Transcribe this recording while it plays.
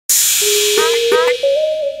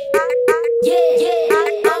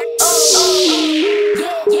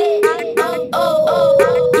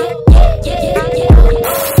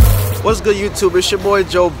What's good, YouTube? It's your boy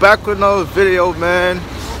Joe back with another video, man.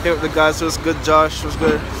 Here with the guys. What's good, Josh? What's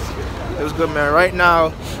good? It was good, man. Right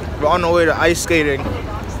now we're on the way to ice skating.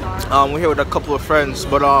 We're here with a couple of friends,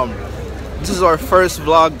 but this is our first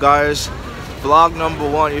vlog, guys. Vlog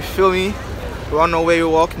number 1. You feel me? We're on the way. We're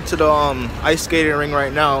walking to the ice skating ring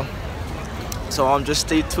right now. So just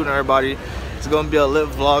stay tuned, everybody. It's gonna be a lit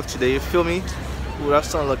vlog today. You feel me? Ooh,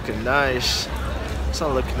 that's not looking nice. It's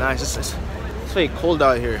not looking nice. It's very cold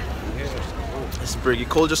out here. It's pretty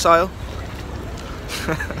cold, Josiah.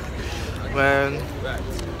 Man,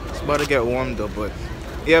 it's about to get warm though. But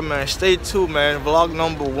yeah, man, stay tuned, man. Vlog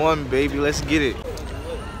number 1, baby. Let's get it.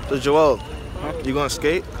 So Joel, you gonna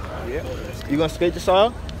skate? Yeah. You gonna skate,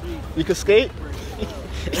 Josiah? You can skate?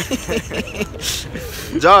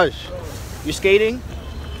 Josh, you skating?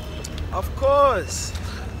 Of course.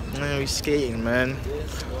 Man, we skating, man.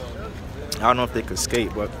 I don't know if they could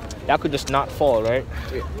skate, but y'all could just not fall, right?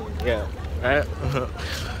 Yeah. Right?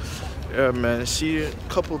 Yeah, man. See a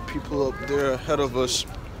couple of people up there ahead of us.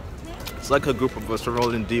 It's like a group of us. We're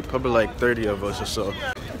rolling deep, probably like 30 of us or so.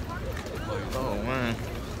 Oh man,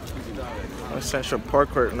 that's Central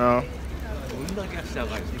Park right now.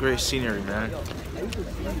 Great scenery, man.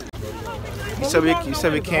 You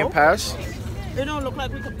said we can't pass? It don't look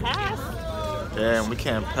like we can pass. Damn, we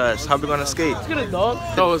can't pass. How we gonna skate? Let's get a dog.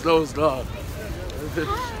 Those dog.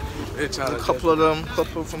 A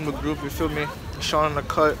couple from the group, you feel me? Sean in the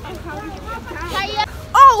cut.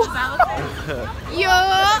 Oh!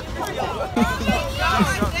 Yeah.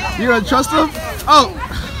 You gonna trust him? Oh!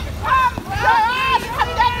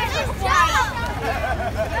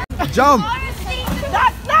 Jump!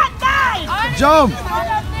 That's not nice! Jump!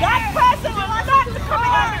 That person is not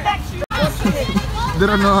coming on the next year. They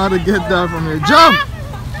don't know how to get that from here. Jump!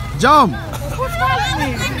 Jump!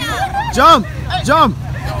 Jump! Jump!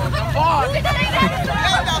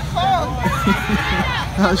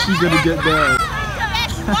 How's she gonna get that?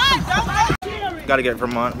 Gotta get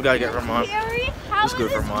Vermont. We gotta get Vermont. Let's go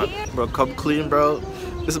Vermont. Bro, come clean, bro.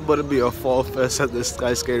 This is about to be a fall fest at this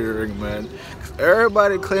sky skating ring, man.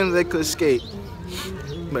 Everybody claims they could skate,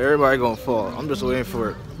 but everybody gonna fall. I'm just waiting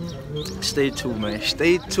for it. Stay tuned, man.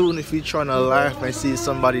 Stay tuned if you're trying to laugh and see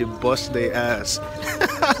somebody bust their ass.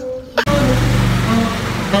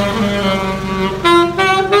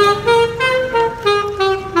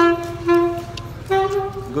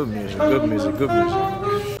 Good music, good music, good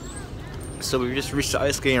music. So we just reached the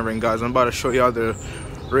ice skating ring, guys. I'm about to show y'all the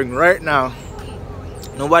ring right now.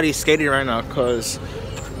 Nobody's skating right now because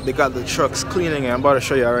they got the trucks cleaning it. I'm about to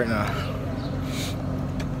show y'all right now.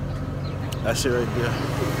 That's it right there.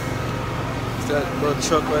 It's that little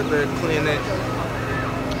truck right there cleaning it.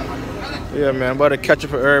 Yeah, man, I'm about to catch up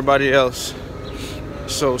for everybody else.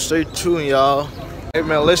 So stay tuned, y'all. Hey,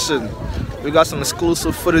 man, listen. We got some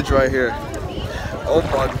exclusive footage right here. Oh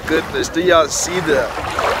my goodness, do y'all see that?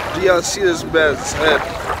 Do y'all see this man's head?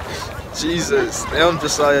 Jesus, damn,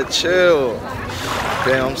 Josiah, chill.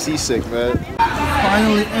 Damn, I'm seasick, man.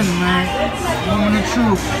 Finally in, man. Moment of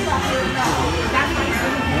truth.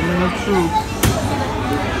 Moment of truth.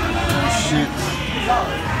 Oh shit.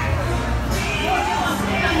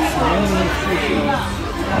 Moment of truth, yo.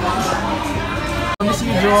 Let me see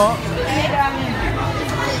you, Joel.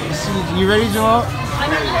 Let me see you. You ready, Joel?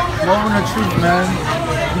 Moment of truth, man.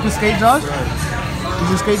 You can skate, Josh? You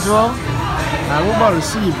can skate, Joel? Nah, we're about to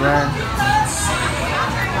see you, man.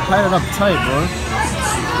 Tie it up tight, bro.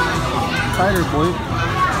 Tighter, boy.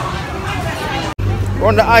 We're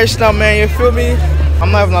on the ice now, man. You feel me?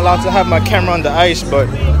 I'm not even allowed to have my camera on the ice, but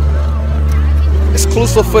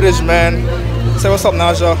exclusive footage, man. Say what's up,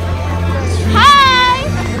 Naja. Hi!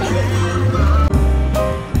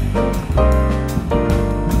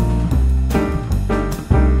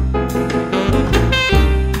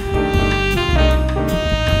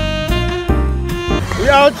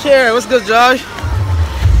 Out here, what's good, Josh?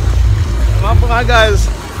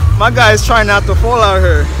 My guys trying not to fall out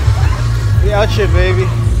here. We out here, baby.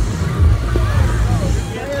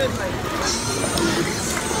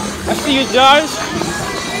 I see you, Josh.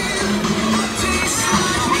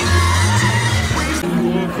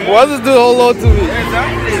 Why does this dude hold on to me?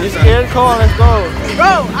 You scared? Come on, let's go.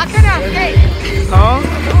 Bro, I cannot skate. Huh?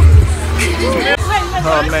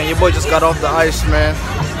 Oh man, your boy just got off the ice, man.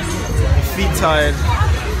 Feet tired.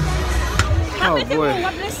 Oh boy.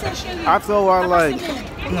 After a while, like,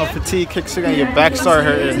 you know, fatigue kicks in and your back start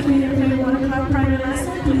hurting.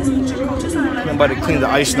 I'm about to clean the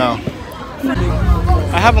ice now.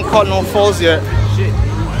 I haven't caught no falls yet.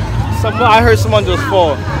 I heard someone just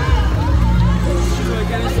fall.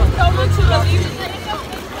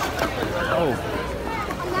 Oh.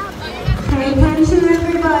 Pay attention,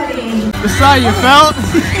 everybody. Josiah, you felt?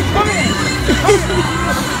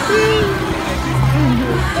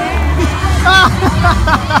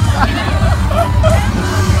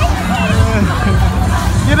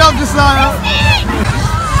 Get up, Josiah.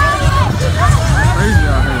 Crazy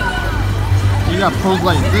out here. You got pros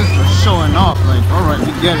like this for showing off. Like, all right,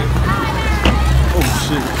 we get it. Oh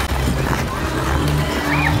shit.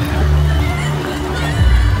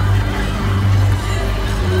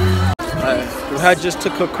 We had just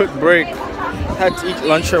took a quick break. Had to eat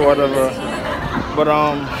lunch or whatever. But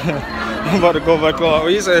I'm about to go back on.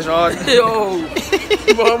 What you say, Sean? Yo,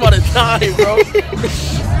 bro, I'm about to die, bro.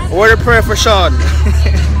 Word of prayer for Sean.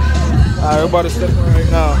 Alright, we're about to step in right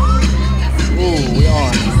now. Ooh, we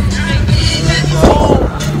on.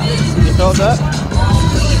 You felt that?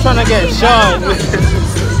 I'm trying to get Sean.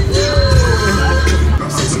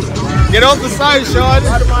 Get off the side, Sean.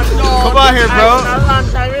 Come on here, bro.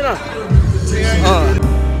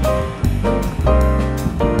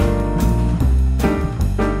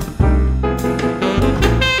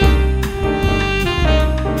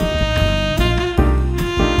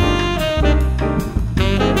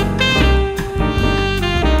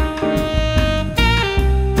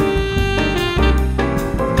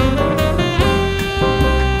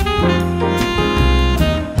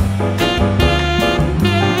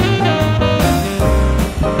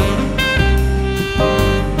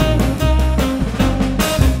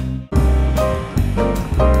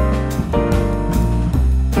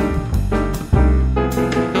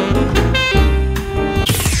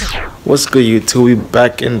 What's good, YouTube? We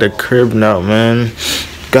back in the crib now, man.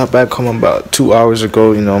 Got back home about 2 hours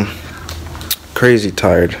ago, you know. Crazy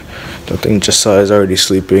tired. I think Josiah's already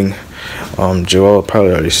sleeping. Joel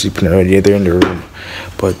probably already sleeping already. They're in the room.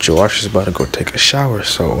 But Joash is about to go take a shower.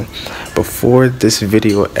 So before this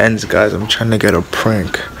video ends, guys, I'm trying to get a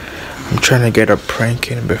prank. I'm trying to get a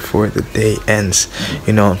prank in before the day ends.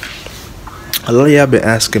 You know, a lot of y'all been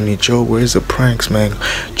asking me, Joe, where's the pranks, man?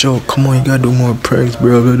 Joe, come on, you gotta do more pranks,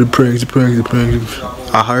 bro. The pranks.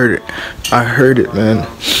 I heard it, man.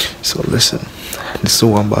 So listen, this is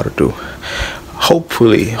what I'm about to do.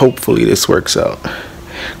 Hopefully this works out.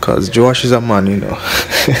 Cause Joash is a man, you know.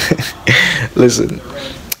 Listen,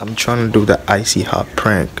 I'm trying to do the icy hot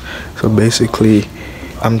prank. So basically,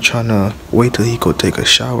 I'm trying to wait till he go take a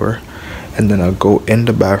shower, and then I'll go in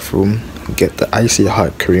the bathroom, get the icy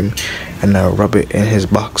hot cream, and I'll rub it in his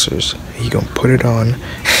boxers. He gonna put it on.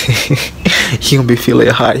 He gonna be feeling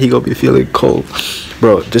hot, he gonna be feeling cold.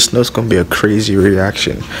 Bro, just know it's gonna be a crazy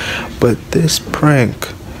reaction. But this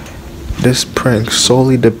prank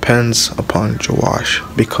solely depends upon Joash,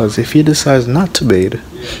 because if he decides not to bathe,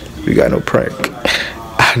 we got no prank.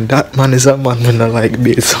 And that man is a man when I like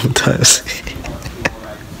bathe sometimes.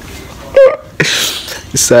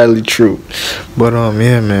 It's sadly true. But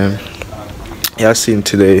yeah, man, y'all seen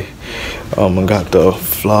today, I got the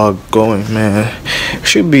vlog going, man. It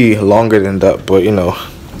should be longer than that, but you know,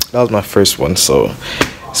 that was my first one, so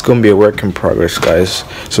it's gonna be a work in progress, guys.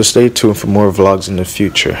 So stay tuned for more vlogs in the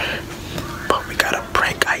future. But we got a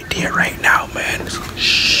prank idea right now, man. So,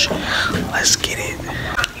 shh, let's get it.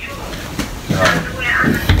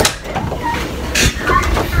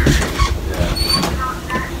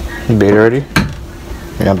 You bathe already?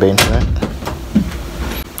 You're not bathing tonight?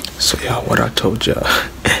 So y'all, what I told y'all,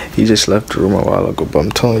 he just left the room a while ago, but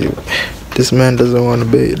I'm telling you, this man doesn't want to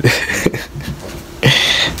bathe.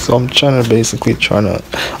 So I'm basically trying to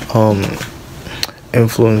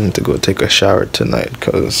influence him to go take a shower tonight,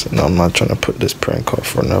 because you know, I'm not trying to put this prank off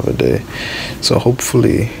for another day. So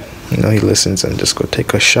hopefully, you know, he listens and just go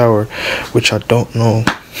take a shower, which I don't know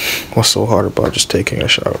what's so hard about just taking a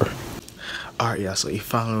shower. Alright, yeah, so he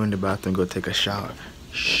finally in the bathroom, go take a shower.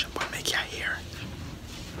 Shh, I'm gonna make y'all hear.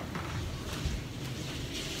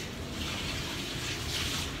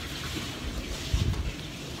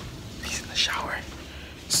 He's in the shower.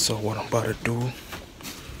 So what I'm about to do,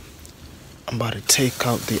 I'm about to take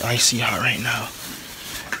out the icy hot right now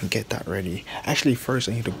and get that ready. Actually, first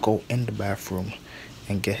I need to go in the bathroom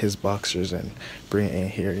and get his boxers and bring it in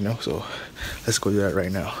here, you know. So let's go do that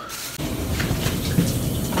right now.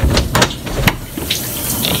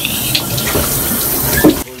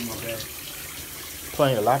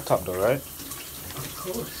 Playing your laptop though, right? Of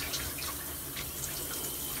course.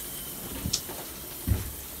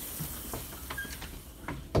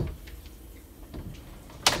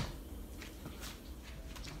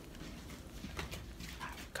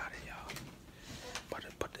 Got it, y'all. About to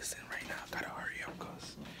put this in right now. Gotta hurry up,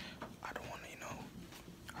 cause I don't want to, you know,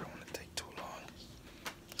 I don't want to take too long.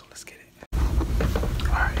 So let's get it.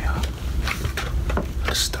 All right, y'all.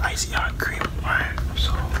 This is the icy hot cream. All right,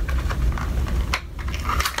 so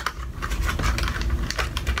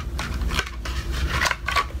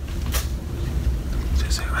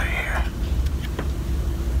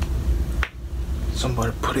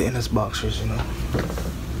somebody put it in his boxers, you know.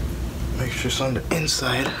 Make sure it's on the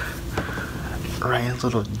inside, right in his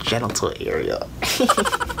little genital area.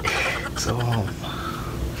 So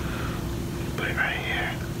put it right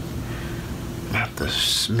here. I have to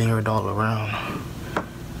smear it all around.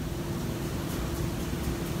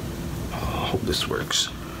 Oh, I hope this works.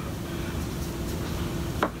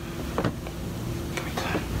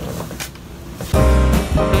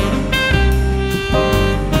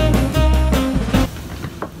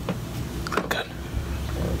 Good.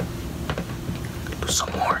 Do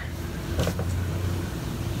some more.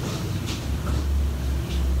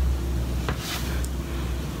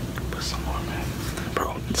 Put some more, man.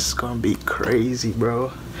 Bro, this is gonna be crazy,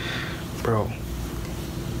 bro. Bro,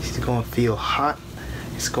 he's gonna feel hot.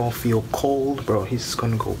 He's gonna feel cold, bro. He's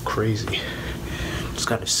gonna go crazy. Just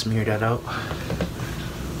gotta smear that out.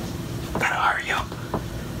 Gotta hurry up.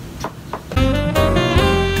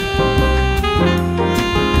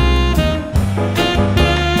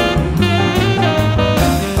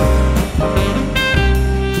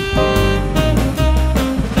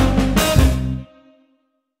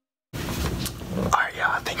 Alright, yeah,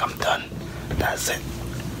 I think I'm done. That's it.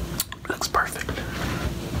 Looks perfect.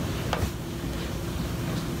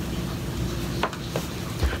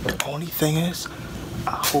 The only thing is,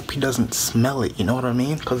 I hope he doesn't smell it, you know what I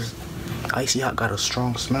mean? Because ICY got a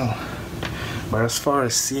strong smell. But as far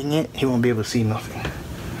as seeing it, he won't be able to see nothing.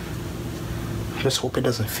 Just hope it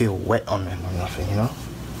doesn't feel wet on him or nothing, you know?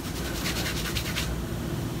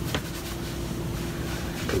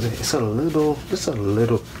 Because it's just a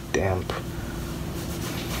little damp.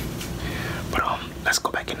 But let's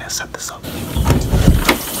go back in there and set this up.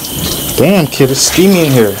 Damn, kid, it's steamy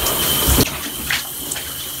in here.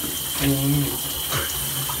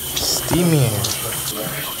 Steamy in here.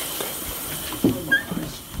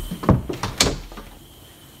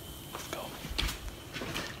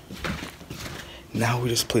 Now we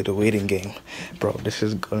just play the waiting game. Bro, this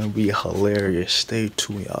is gonna be hilarious. Stay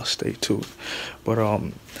tuned, y'all. Stay tuned. But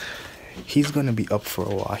he's gonna be up for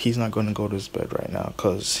a while. He's not gonna go to his bed right now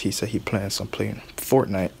because he said he plans on playing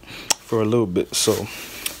Fortnite for a little bit. So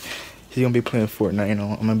he's gonna be playing Fortnite, you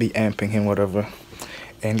know. I'm gonna be amping him, whatever.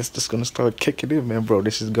 And it's just gonna start kicking in, man, bro.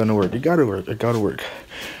 This is gonna work. It gotta work. It gotta work.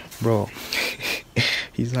 Bro,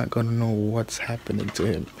 he's not gonna know what's happening to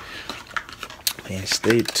him. Man,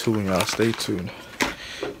 stay tuned, y'all. Stay tuned.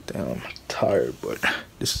 Damn, I'm tired, but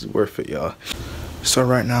this is worth it, y'all. So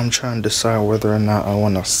right now I'm trying to decide whether or not I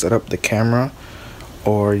want to set up the camera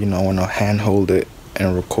or, you know, I want to handhold it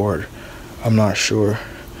and record. I'm not sure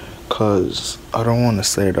because I don't want to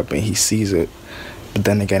set it up and he sees it. But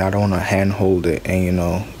then again, I don't want to handhold it and, you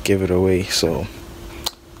know, give it away. So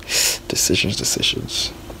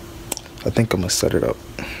decisions. I think I'm going to set it up.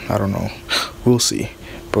 I don't know. We'll see.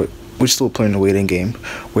 But we're still playing the waiting game,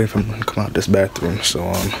 waiting for him to come out this bathroom.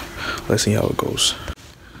 So let's see how it goes.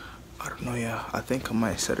 I don't know, yeah. I think I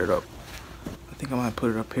might set it up. I think I might put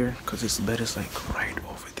it up here because his bed is like right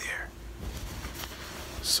over there.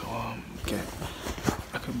 So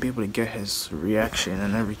I could be able to get his reaction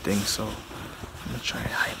and everything. So I'm gonna try and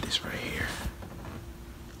hide this right here.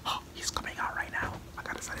 Oh, he's coming out right now. I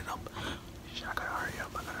gotta set it up. Shit, I gotta hurry up.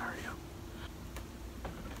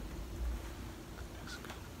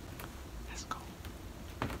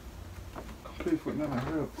 Play Fortnite,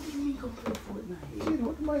 hurry up. What do you mean go play Fortnite? Shit,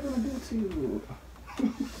 what am I gonna do to you?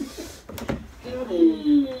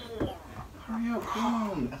 Hurry up, come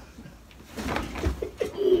on.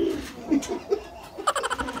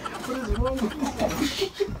 What is wrong with you?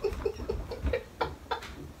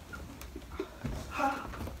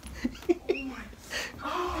 Oh my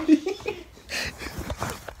God.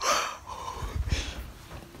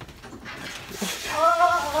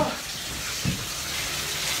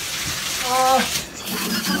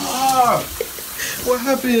 What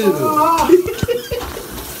happened?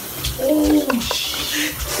 Oh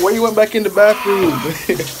shit. Why you went back in the bathroom?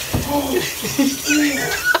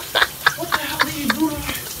 What the hell did you do?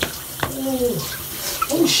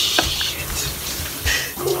 Oh shit.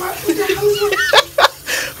 What the hell is wrong?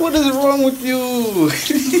 What is wrong with you?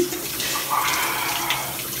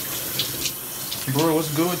 Bro,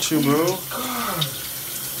 what's good with you, bro? Oh God.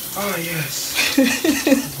 Oh yes.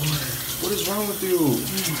 What is wrong with you?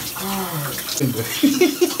 Oh God.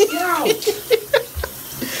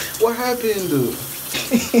 What happened? Bro,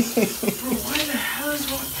 why the hell is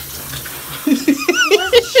wrong? Why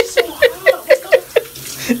is she so hot?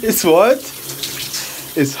 It's what?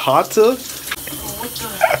 It's hotter? What the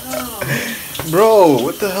hell? Bro,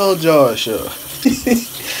 what the hell, Josh? Oh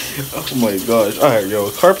my gosh. Alright,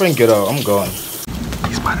 yo, Carpenter, get out. I'm gone.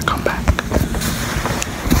 He's about to come back.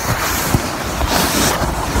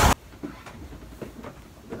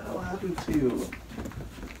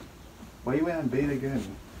 damn bait again.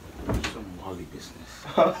 Some Wally business.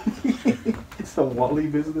 Some Wally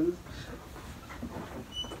business.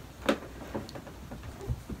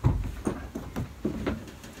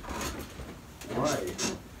 Why?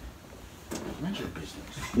 Mind your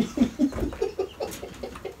business.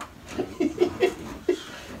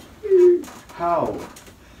 How?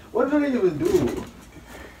 What did I even do?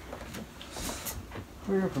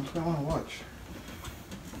 Hurry up, I want to watch.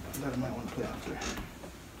 That I might want to play after.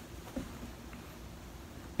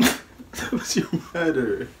 What's your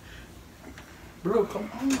matter? Bro, come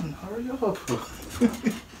on, hurry up.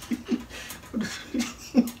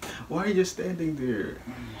 Why are you just standing there? Oh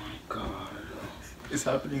my god. It's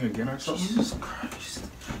happening again or something? Jesus Christ.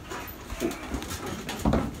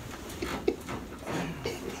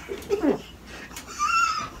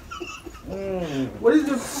 What is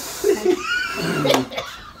it?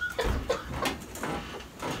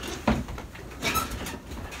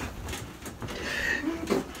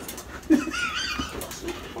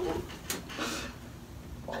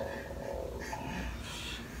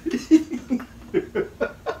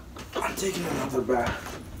 I'm taking another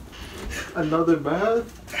bath. Another bath?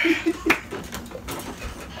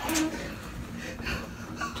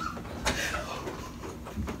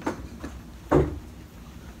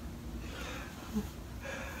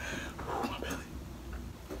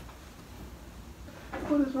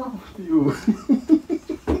 What is wrong with you?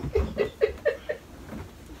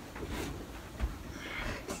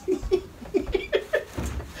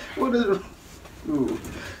 What is wrong with you?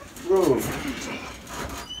 Bro.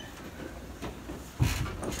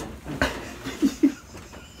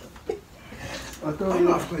 I'm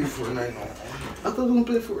not playing Fortnite no more. I thought we were gonna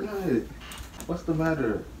play Fortnite. What's the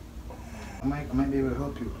matter? I might be able to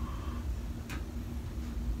help you.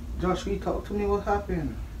 Josh, can you talk to me? What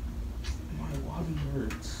happened? My Wally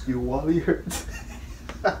hurts. Your Wally hurts.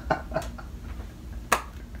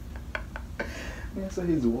 Man said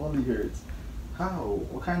his Wally hurts. How?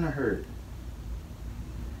 What kind of hurt?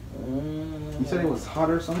 You said it was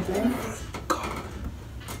hot or something? God.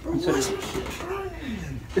 Bro, You said why is it- my shit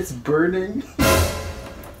burning? It's burning.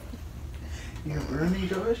 You're burning,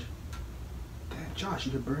 Josh? Damn, Josh,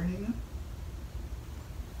 you're burning?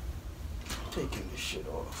 I'm taking this shit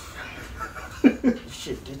off. This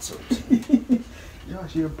shit did something.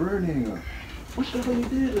 Josh, you're burning. What the hell you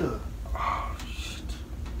did? Oh, shit.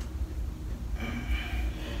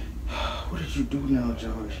 What did you do now,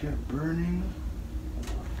 Josh? You're burning?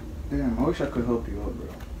 Damn, I wish I could help you out, bro.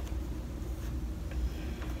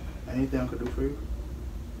 Anything I could do for you?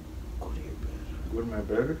 Go to your bed. Go to my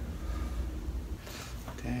bed?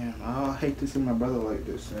 Damn, I hate to see my brother like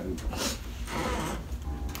this. And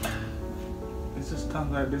it's just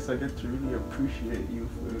times like this I get to really appreciate you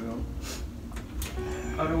for, you know.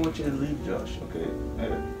 I don't want you to leave, Josh, okay?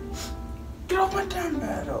 Get off my damn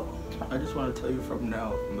bed, though. I just want to tell you from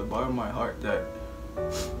now, from the bottom of my heart, that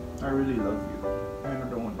I really love you. And I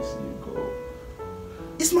don't want to see you go.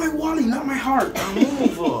 It's my Wally, not my heart.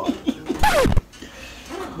 Move up.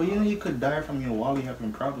 But you know you could die from your Wally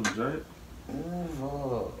having problems, right? Move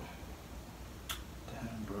up.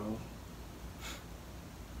 Damn, bro.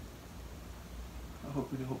 I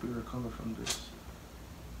hope you recover from this.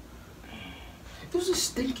 Those are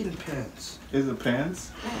stinking pants. Is it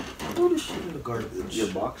pants? Throw this shit in the garbage. Your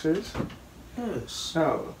boxers? Yes.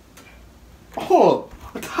 No. Oh,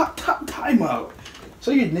 time out.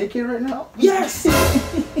 So you're naked right now? Yes!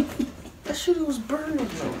 That shit was burning,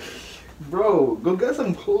 though. Bro, go get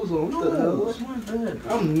some clothes on. What the hell? It's my bed.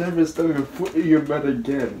 I'm never stepping foot in your bed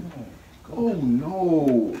again. Oh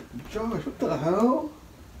no, Josh, what the hell?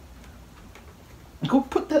 Go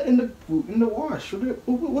put that in the wash.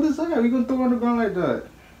 What is that? We gonna throw it on the ground like that?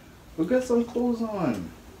 Go get some clothes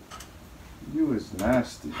on. You is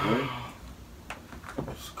nasty, right?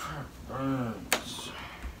 This crap burns.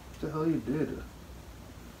 What the hell you did?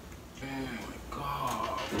 Oh my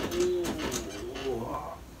god. Ooh.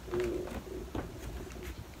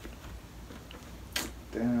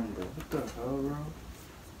 Damn, bro. What the hell, bro?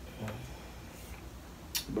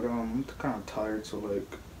 But I'm kind of tired, so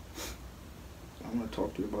like, I'm gonna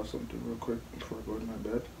talk to you about something real quick before I go to my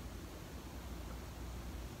bed.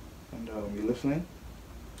 And you listening?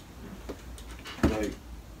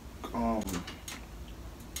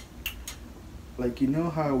 Like you know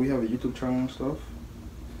how we have a YouTube channel and stuff,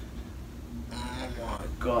 Oh my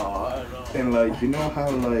god. and like you know how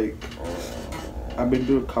like I've been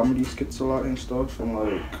doing comedy skits a lot and stuff, and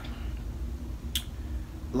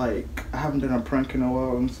like I haven't done a prank in a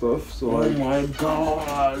while and stuff, so like. Oh my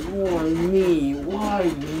god. Why me? Why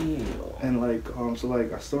me? And like, so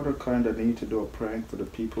like I sort of kind of need to do a prank for the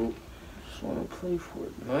people. just want to play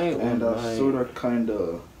Fortnite. And I sort of kind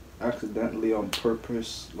of accidentally on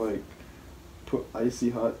purpose, like, put icy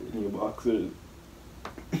hot in your boxers.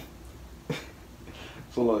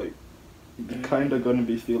 So, like, you're kind of gonna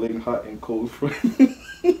be feeling hot and cold for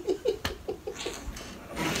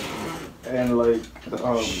and, like,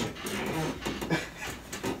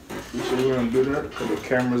 you sure you want to do that? Because the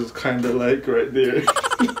camera's kind of, like, right there.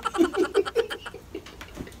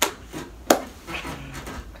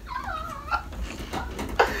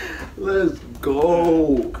 Let's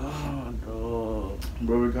go. God, dog.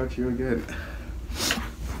 Bro, we got you again.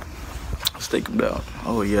 Let's take him down.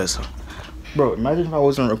 Oh, yes. Bro, imagine if I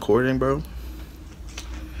wasn't recording, bro.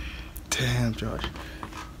 Damn, Josh.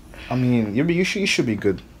 I mean, you should be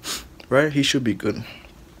good. Right? He should be good.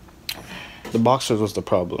 The boxers was the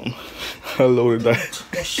problem. I loaded that.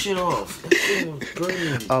 Took that shit off. That thing was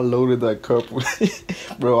burning. I loaded that cup.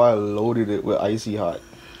 Bro, I loaded it with icy hot.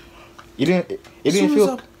 It didn't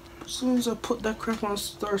feel... As soon as I put that crap on, I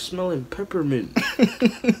start smelling peppermint.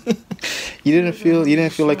 You didn't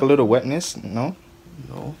feel like a little wetness? No?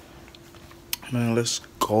 No. Man, let's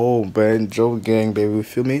go, man. Joe gang, baby. You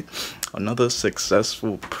feel me? Another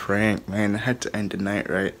successful prank, man. It had to end the night,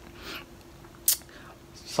 right?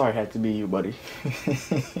 Sorry, it had to be you, buddy.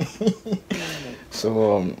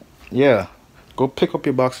 So, yeah. Go pick up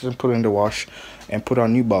your boxers and put it in the wash. And put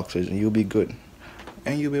on new boxers, and you'll be good.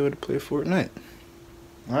 And you'll be able to play Fortnite.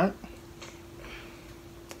 Alright?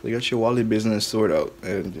 So you got your Wally business sorted out.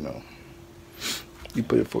 And, you know, you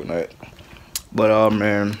play Fortnite. But,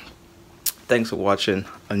 man, thanks for watching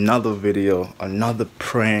another video, another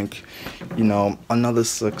prank, you know, another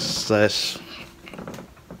success.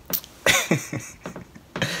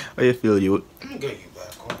 How you feel, you? I'm gonna get you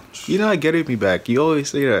back, watch. You're not getting me back. You always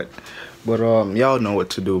say that. But y'all know what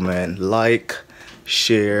to do, man. Like,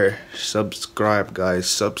 share, subscribe, guys.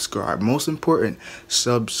 Subscribe. Most important,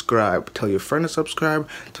 subscribe. Tell your friend to subscribe.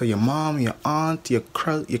 Tell your mom, your aunt, your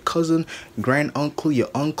cousin, grand uncle, your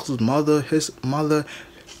uncle's mother, his mother.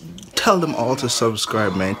 Tell them all to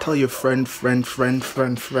subscribe, man. Tell your friend. What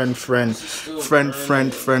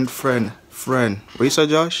you said,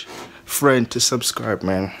 Josh? Friend to subscribe,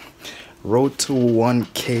 man. Road to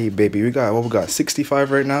 1K, baby. We got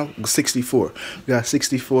 65 right now. 64. We got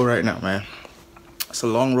 64 right now, man. It's a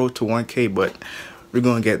long road to 1K, but we're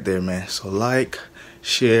gonna get there, man. So like,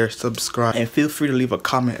 share, subscribe, and feel free to leave a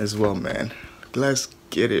comment as well, man. Let's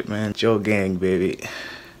get it, man. Joe gang, baby.